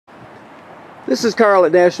This is Carl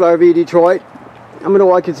at National RV Detroit. I'm going to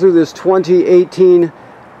walk you through this 2018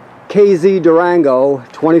 KZ Durango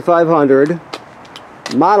 2500,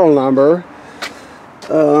 model number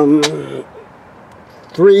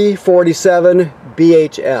 347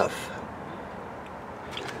 BHF.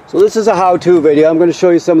 So this is a how-to video. I'm going to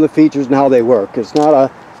show you some of the features and how they work. It's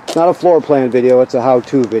not a floor plan video, it's a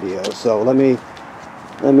how-to video. So let me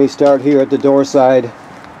start here at the door side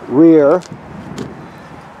rear.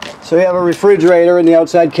 So you have a refrigerator in the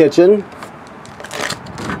outside kitchen.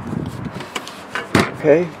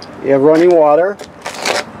 Okay, you have running water.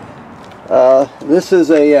 This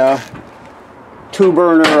is a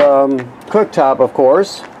 2-burner cooktop, of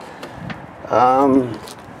course.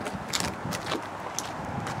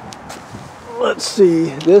 Let's see,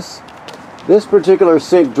 this particular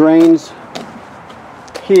sink drains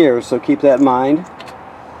here, so keep that in mind.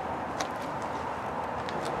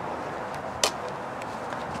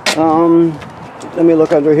 Let me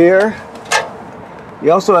look under here.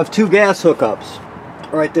 You also have 2 gas hookups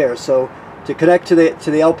right there. So to connect to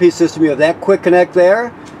the LP system, you have that quick connect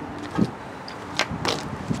there,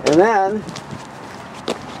 and then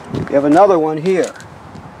you have another one here.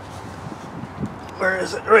 Where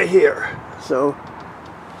is it? Right here. So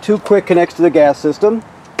 2 quick connects to the gas system.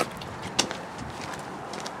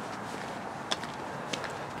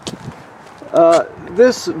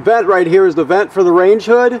 This vent right here is the vent for the range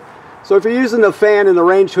hood. So if you're using the fan in the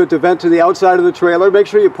range hood to vent to the outside of the trailer, make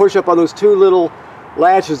sure you push up on those 2 little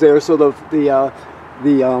latches there so the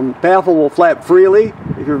baffle will flap freely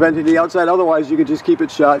if you're venting to the outside. Otherwise, you can just keep it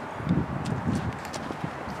shut.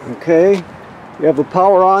 Okay, you have the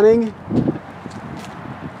power awning.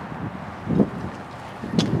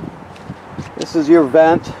 This is your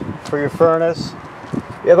vent for your furnace.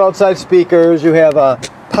 You have outside speakers. You have a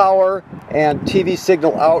power and TV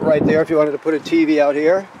signal out right there if you wanted to put a TV out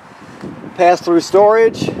here. Pass-through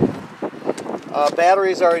storage.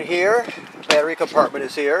 Batteries are in here. Battery compartment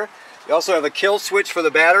is here. You also have a kill switch for the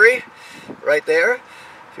battery right there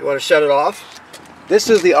if you want to shut it off. This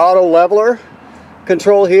is the auto leveler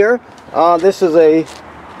control here. This is a,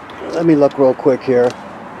 let me look real quick here.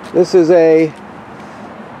 This is a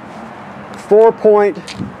 4-point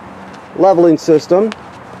leveling system.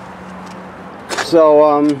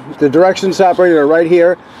 So the directions operator are right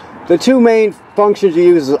here. The 2 main functions you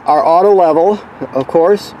use are auto level, of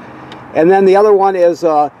course, and then the other one is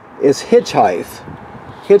hitch height.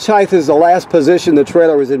 Hitch height is the last position the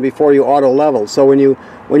trailer was in before you auto leveled. So when you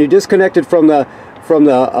disconnected from the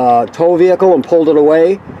tow vehicle and pulled it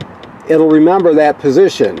away, it'll remember that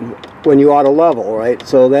position when you auto level, right?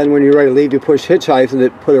 So then when you're ready to leave, you push hitch height and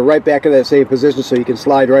it put it right back in that same position so you can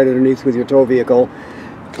slide right underneath with your tow vehicle.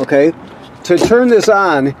 Okay? To turn this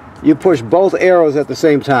on, you push both arrows at the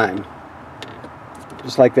same time.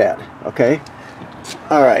 Just like that. Okay?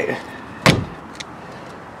 Alright.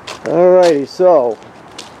 Alrighty, so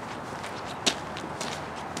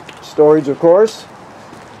storage, of course.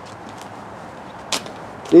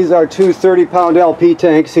 These are 2 30-pound LP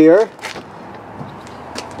tanks here.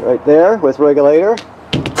 Right there with regulator.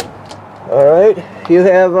 Alright, you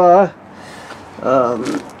have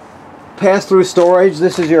pass-through storage.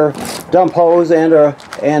 This is your dump hose and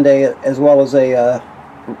as well as a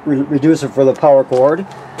reducer for the power cord.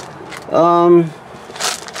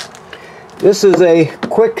 This is a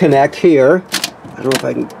quick connect here. I don't know if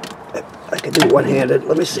I can do it one-handed.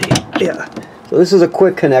 Let me see. Yeah. So this is a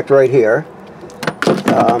quick connect right here.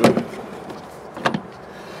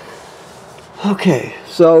 Okay,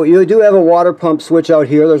 so you do have a water pump switch out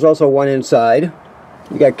here. There's also one inside.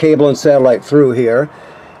 You got cable and satellite through here.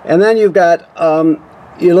 And then you've got,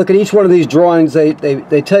 you look at each one of these drawings,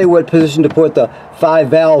 they tell you what position to put the 5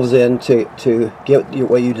 valves in to get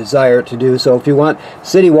what you desire it to do. So if you want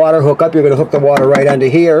city water hookup, you're going to hook the water right onto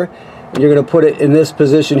here, and you're going to put it in this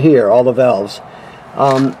position here, all the valves.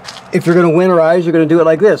 If you're going to winterize, you're going to do it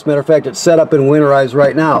like this. Matter of fact, it's set up in winterize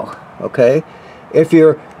right now. Okay. If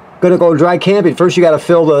you're going to go dry camping, first you got to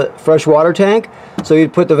fill the fresh water tank. So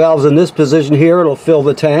you'd put the valves in this position here. It'll fill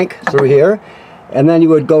the tank through here. And then you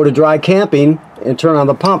would go to dry camping and turn on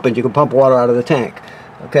the pump, and you can pump water out of the tank.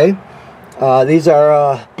 Okay. These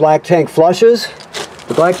are black tank flushes.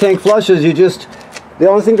 The black tank flushes, the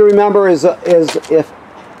only thing to remember is if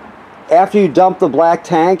after you dump the black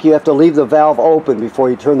tank, you have to leave the valve open before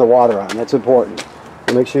you turn the water on. That's important.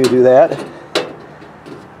 So make sure you do that.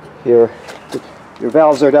 Your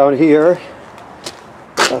valves are down here.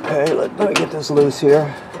 Okay, let me get this loose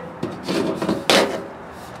here.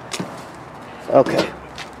 Okay.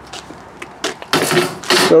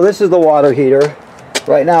 So this is the water heater.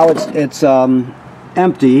 Right now it's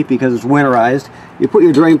empty because it's winterized. you put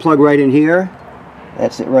your drain plug right in here.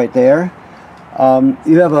 That's it right there.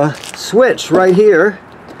 You have a switch right here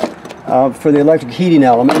for the electric heating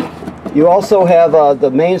element. You also have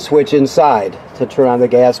the main switch inside to turn on the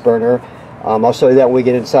gas burner. I'll show you that when we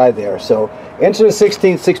get inside there. So enter the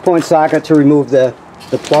 16th 6-point socket to remove the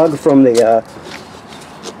plug from the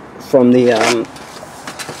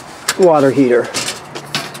water heater.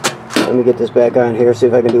 Let me get this back on here, see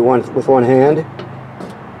if I can do one with one hand.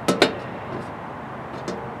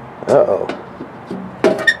 Uh-oh.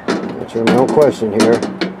 Answering my own question here.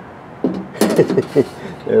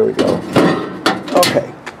 There we go.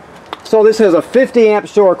 Okay. So this has a 50 amp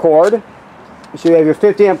short cord. So you have your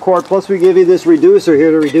 50 amp cord, plus we give you this reducer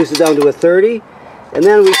here to reduce it down to a 30. And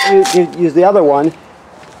then we use the other one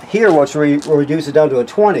here, which will reduce it down to a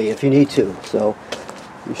 20 if you need to. So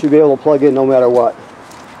you should be able to plug in no matter what.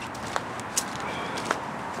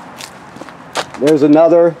 There's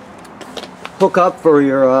another hookup for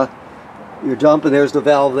your dump, and there's the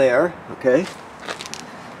valve there. Okay.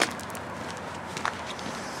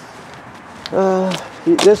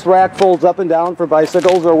 This rack folds up and down for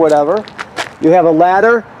bicycles or whatever. You have a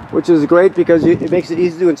ladder, which is great because it makes it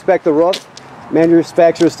easy to inspect the roof.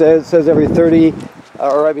 Manufacturer says every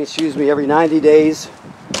every 90 days,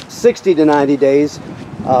 60 to 90 days,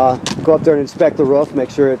 go up there and inspect the roof, make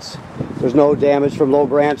sure there's no damage from low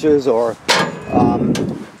branches, or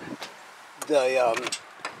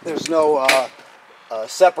there's no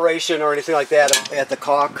separation or anything like that at the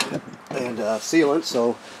caulk and sealant.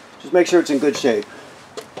 So just make sure it's in good shape.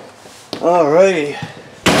 Alrighty,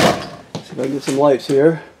 see if I can get some lights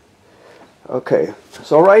here. Okay,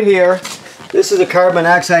 so right here, this is a carbon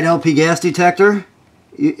monoxide LP gas detector.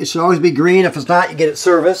 It should always be green. If it's not, you get it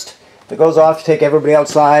serviced. If it goes off, you take everybody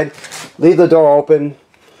outside, leave the door open,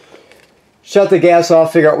 shut the gas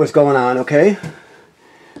off, figure out what's going on, okay?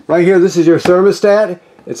 Right here, this is your thermostat.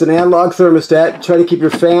 It's an analog thermostat. Try to keep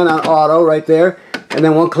your fan on auto right there. And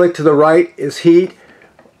then one click to the right is heat.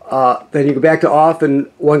 Then you go back to off,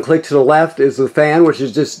 and one click to the left is the fan, which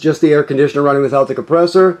is just the air conditioner running without the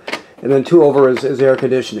compressor. And then 2 over is air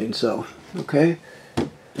conditioning. So, okay.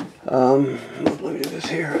 Let me do this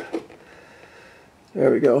here.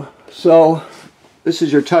 There we go. So, this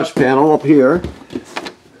is your touch panel up here.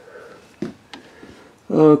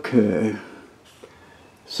 Okay.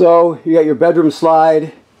 So, you got your bedroom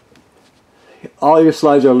slide. All your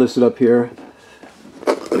slides are listed up here.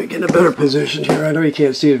 Let me get in a better position here. I know you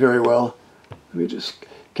can't see it very well. Let me just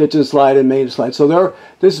kitchen slide and main slide. So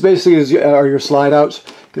this basically are your slide outs.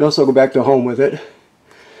 You can also go back to home with it.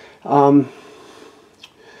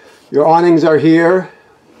 Your awnings are here,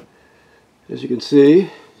 as you can see.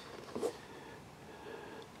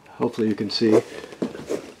 Hopefully you can see.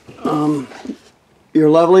 Your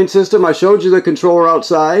leveling system, I showed you the controller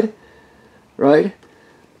outside, right?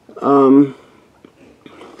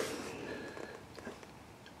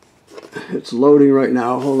 It's loading right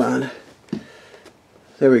now, hold on.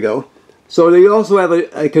 There we go. So you also have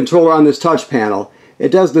a controller on this touch panel. It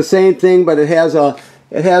does the same thing, but it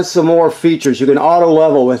has some more features. You can auto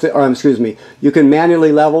level with it, or excuse me, you can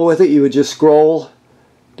manually level with it. You would just scroll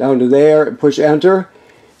down to there and push enter,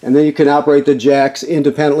 and then you can operate the jacks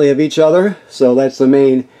independently of each other. So that's the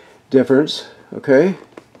main difference, okay?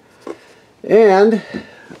 And let's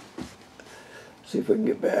see if we can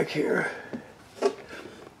get back here.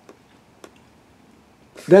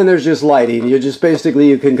 Then there's just lighting. You just basically,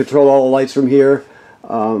 you can control all the lights from here,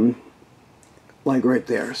 like right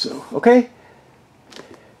there. So, okay.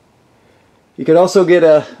 You can also get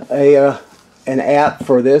an app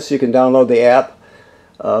for this. You can download the app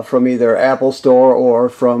from either Apple Store or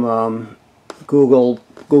from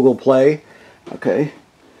Google Play. Okay.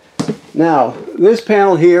 Now, this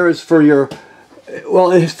panel here is for your,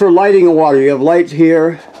 well, it's for lighting and water. You have lights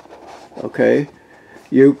here. Okay.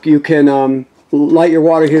 You can light your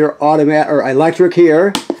water heater automatic or electric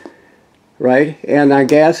here, right? And on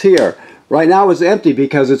gas here. Right now it's empty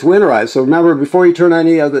because it's winterized. So remember, before you turn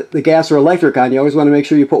any of the gas or electric on, you always want to make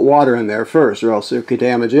sure you put water in there first, or else you could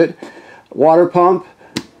damage it. Water pump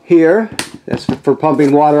here. That's for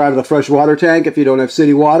pumping water out of the fresh water tank if you don't have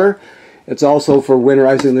city water. It's also for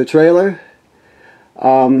winterizing the trailer.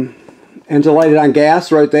 And to light it on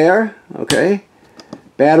gas right there. Okay.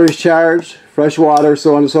 Batteries charged, fresh water,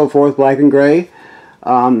 so on and so forth, black and gray.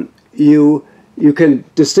 You can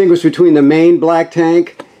distinguish between the main black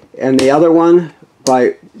tank and the other one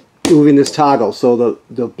by moving this toggle. So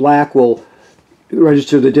the black will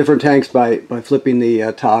register the different tanks by flipping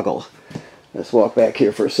the toggle. Let's walk back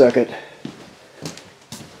here for a second.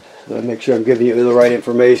 So make sure I'm giving you the right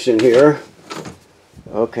information here.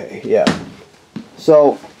 Okay, yeah.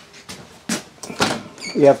 So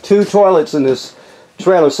you have 2 toilets in this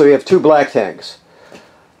trailer, so you have 2 black tanks.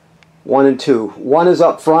 1 and 2. One is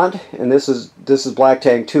up front, and this is black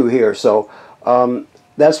tank 2 here. So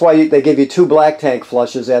that's why they give you 2 black tank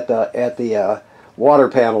flushes at the water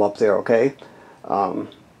panel up there. Okay.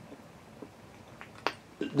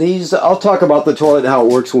 These, I'll talk about the toilet and how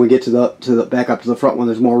it works when we get to the back up to the front when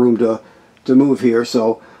there's more room to move here.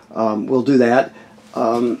 So we'll do that.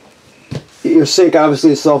 Your sink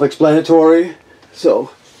obviously is self-explanatory,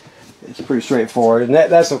 so it's pretty straightforward. And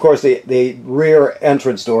that's of course the rear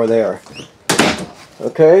entrance door there.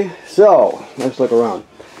 Okay, so let's look around.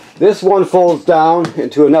 This one folds down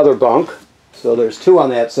into another bunk, so there's 2 on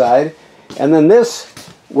that side, and then this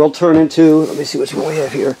will turn into, let me see which one we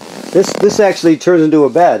have here. This actually turns into a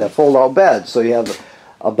bed, a fold-out bed. So you have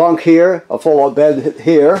a bunk here, a fold-out bed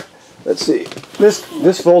here. Let's see.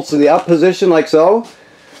 This folds to the up position like so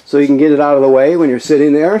you can get it out of the way when you're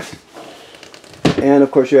sitting there. And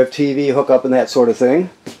of course you have TV hookup and that sort of thing.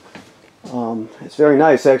 It's very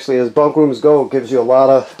nice actually. As bunk rooms go, it gives you a lot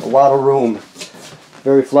of room.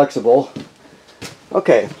 Very flexible.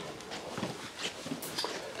 Okay.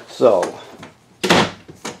 So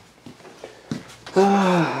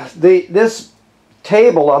this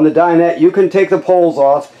table on the dinette, you can take the poles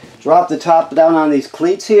off, drop the top down on these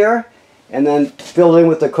cleats here, and then fill it in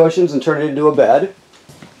with the cushions and turn it into a bed.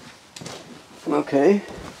 Okay.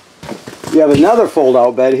 You have another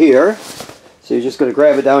fold-out bed here, so you're just going to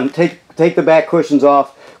grab it down, take the back cushions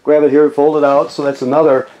off, grab it here and fold it out, so that's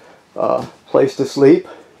another place to sleep.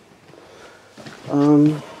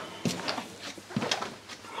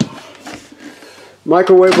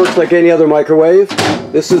 Microwave works like any other microwave.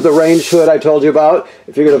 This is the range hood I told you about.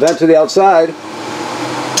 If you're going to vent to the outside,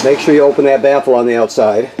 make sure you open that baffle on the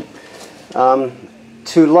outside.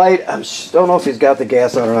 To light, I don't know if he's got the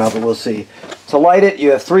gas on or not, but we'll see. To light it,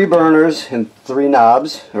 you have 3 burners and 3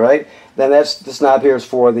 knobs, right? Then this knob here is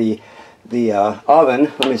for the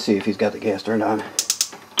oven. Let me see if he's got the gas turned on.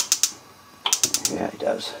 Yeah, he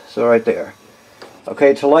does. So right there.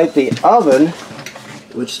 Okay, to light the oven,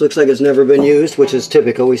 which looks like it's never been used, which is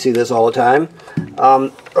typical. We see this all the time. All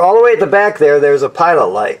the way at the back there's a pilot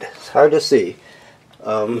light. It's hard to see.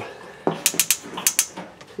 Yeah,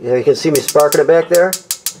 you can see me sparking it back there.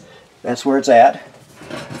 That's where it's at.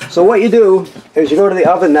 So what you do is you go to the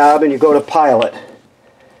oven knob and you go to pilot.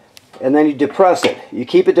 And then you depress it. You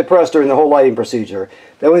keep it depressed during the whole lighting procedure.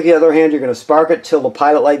 Then with the other hand, you're going to spark it till the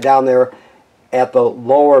pilot light down there at the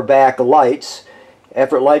lower back lights.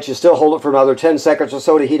 After it lights, you still hold it for another 10 seconds or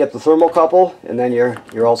so to heat up the thermocouple, and then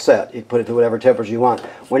you're all set. You put it to whatever temperature you want.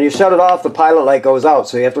 When you shut it off, the pilot light goes out,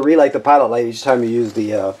 so you have to relight the pilot light each time you use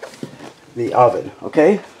the oven.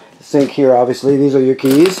 Okay? The sink here, obviously, these are your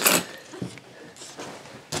keys.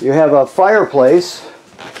 You have a fireplace.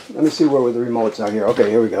 Let me see where the remotes are here. Okay,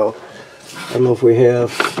 here we go. I don't know if we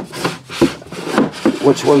have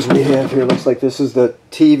which ones we have here. Looks like this is the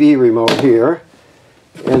TV remote here.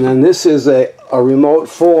 And then this is a remote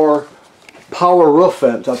for power roof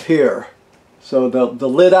vent up here. So the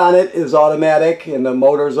lid on it is automatic and the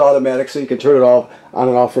motor is automatic, so you can turn it off on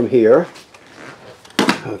and off from here.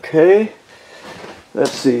 Okay.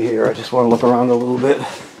 Let's see here. I just want to look around a little bit.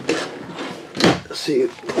 Let's see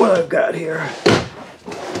what I've got here.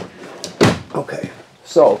 Okay.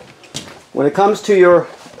 So when it comes to your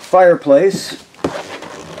fireplace,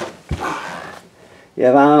 you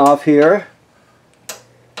have on and off here.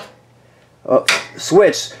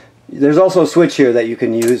 Switch. There's also a switch here that you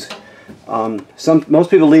can use.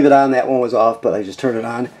 Most people leave it on. That one was off, but I just turned it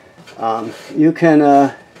on. You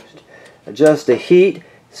can adjust the heat.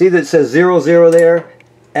 See that it says 00 there?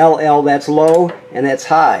 LL, that's low, and that's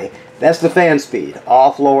high. That's the fan speed.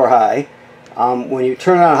 Off, low, or high. When you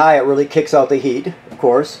turn it on high, it really kicks out the heat, of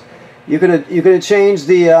course. You're gonna change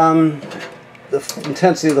the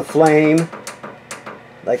intensity of the flame,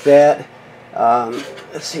 like that.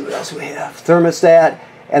 Let's see what else we have. Thermostat,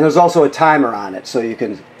 and there's also a timer on it, so you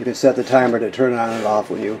can set the timer to turn it on and off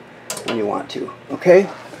when you want to. Okay.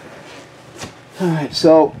 All right.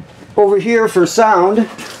 So over here for sound,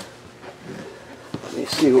 let me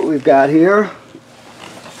see what we've got here.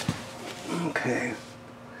 Okay.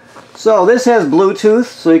 So this has Bluetooth,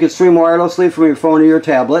 so you can stream wirelessly from your phone or your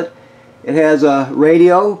tablet. It has a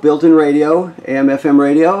radio, built-in radio, AM/FM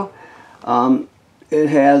radio. It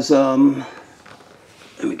has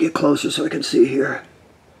let me get closer so I can see here.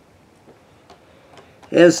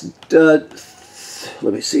 It has,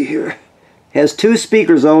 let me see here. It has 2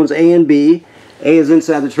 speaker zones, A and B. A is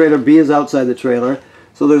inside the trailer, B is outside the trailer.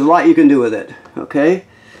 So there's a lot you can do with it, okay?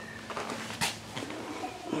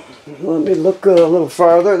 Let me look a little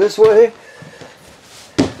farther this way.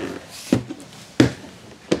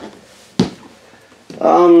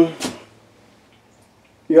 You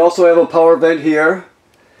also have a power vent here.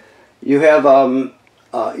 You have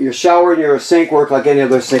your shower and your sink work like any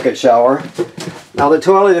other sink and shower. Now the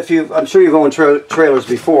toilet, I'm sure you've owned trailers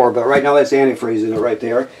before, but right now that's antifreeze in it right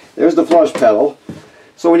there. There's the flush pedal.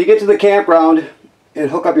 So when you get to the campground and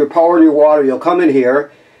hook up your power and your water, you'll come in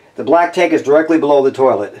here. The black tank is directly below the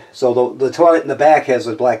toilet. So the toilet in the back has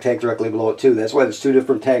a black tank directly below it too. That's why there's two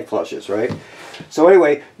different tank flushes, right? So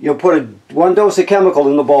anyway, you'll put one dose of chemical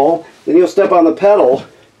in the bowl, then you'll step on the pedal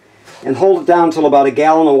and hold it down until about a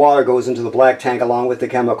gallon of water goes into the black tank along with the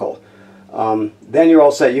chemical. Then you're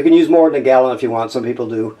all set. You can use more than a gallon if you want. Some people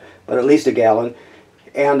do, but at least a gallon.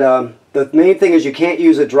 And the main thing is you can't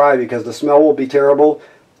use it dry because the smell will be terrible.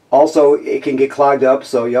 Also, it can get clogged up,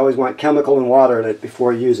 so you always want chemical and water in it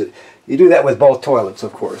before you use it. You do that with both toilets,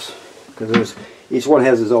 of course, because each one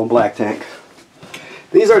has its own black tank.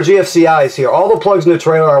 These are GFCIs here. All the plugs in the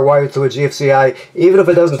trailer are wired through a GFCI. Even if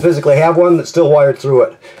it doesn't physically have one, it's still wired through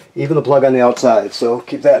it. Even the plug on the outside, so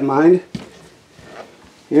keep that in mind.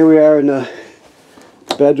 Here we are in the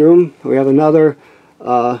bedroom. We have another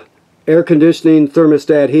air conditioning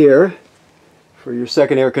thermostat here for your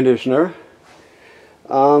second air conditioner.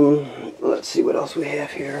 Let's see what else we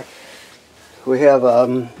have here. We have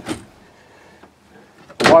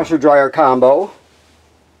washer dryer combo,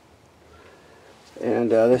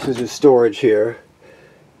 and this is just storage here.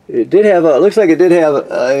 It did have a, it looks like it did have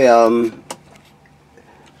a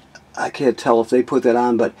I can't tell if they put that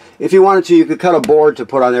on, but if you wanted to, you could cut a board to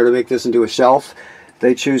put on there to make this into a shelf.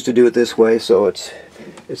 They choose to do it this way, so it's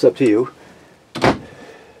up to you.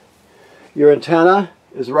 Your antenna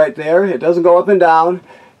is right there. It doesn't go up and down.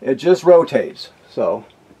 It just rotates. So,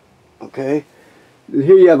 okay.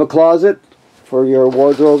 Here you have a closet for your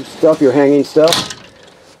wardrobe stuff, your hanging stuff.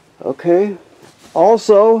 Okay.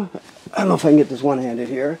 Also, I don't know if I can get this one-handed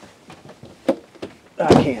here.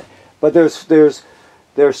 I can't. But there's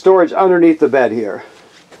storage underneath the bed here.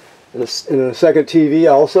 And a second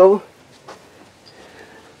TV also.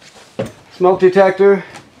 Smoke detector.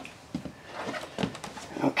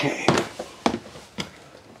 Okay.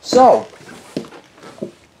 So,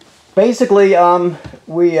 basically,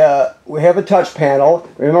 we have a touch panel.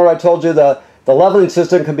 Remember I told you the leveling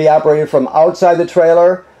system can be operated from outside the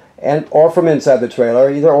trailer or from inside the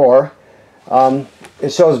trailer, either or. It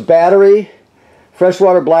shows battery,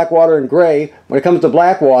 freshwater, black water, and gray. When it comes to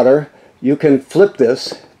black water, you can flip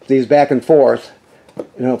these back and forth,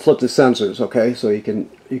 and it'll flip the sensors. Okay, so you can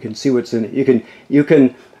see what's in it. You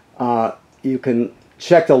can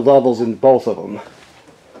check the levels in both of them.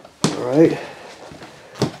 All right.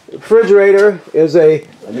 The refrigerator is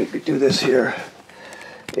let me do this here,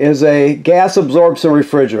 is a gas absorption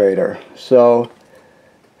refrigerator. So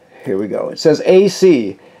here we go. It says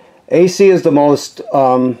AC. AC is the most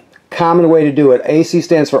common way to do it. AC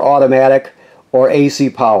stands for automatic or AC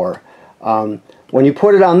power. When you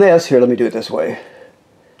put it on this, here, let me do it this way.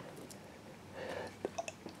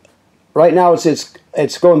 Right now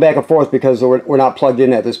it's going back and forth because we're not plugged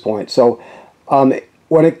in at this point. So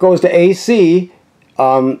when it goes to AC,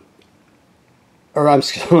 let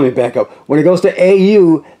me back up. When it goes to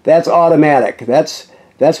AU, that's automatic. That's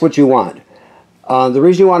what you want. The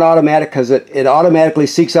reason you want automatic because it automatically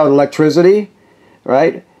seeks out electricity,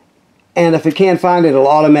 right? And if it can't find it, it'll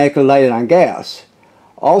automatically light it on gas.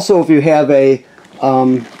 Also, if you have a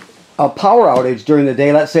power outage during the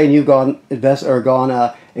day, let's say you've gone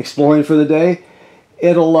exploring for the day,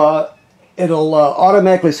 it'll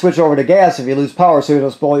automatically switch over to gas if you lose power, so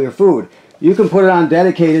it'll spoil your food. You can put it on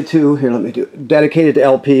dedicated to, here, let me do it, dedicated to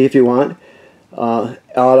LP if you want.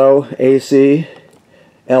 Auto, AC,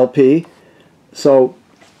 LP. So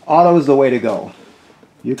auto is the way to go.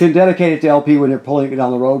 You can dedicate it to LP when you're pulling it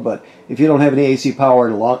down the road, but if you don't have any AC power,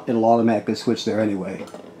 it'll automatically switch there anyway.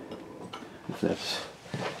 If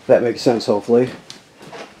that makes sense, hopefully.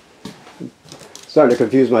 I'm starting to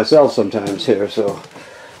confuse myself sometimes here, so.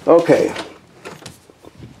 Okay.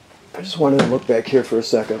 I just wanted to look back here for a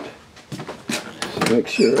second. So make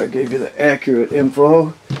sure I gave you the accurate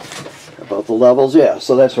info about the levels. Yeah,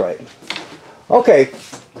 so that's right. Okay.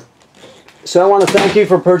 So I want to thank you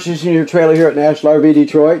for purchasing your trailer here at National RV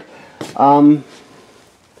Detroit.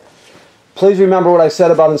 Please remember what I said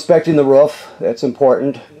about inspecting the roof. That's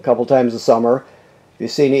important a couple times a summer. If you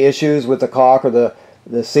see any issues with the caulk or the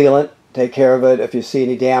sealant, take care of it. If you see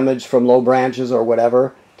any damage from low branches or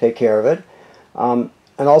whatever, take care of it. And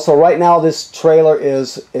also right now this trailer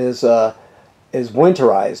is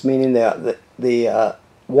winterized, meaning that the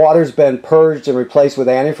water's been purged and replaced with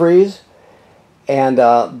antifreeze. And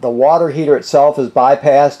the water heater itself is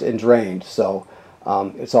bypassed and drained, so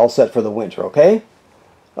it's all set for the winter, okay?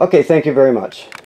 Okay, thank you very much.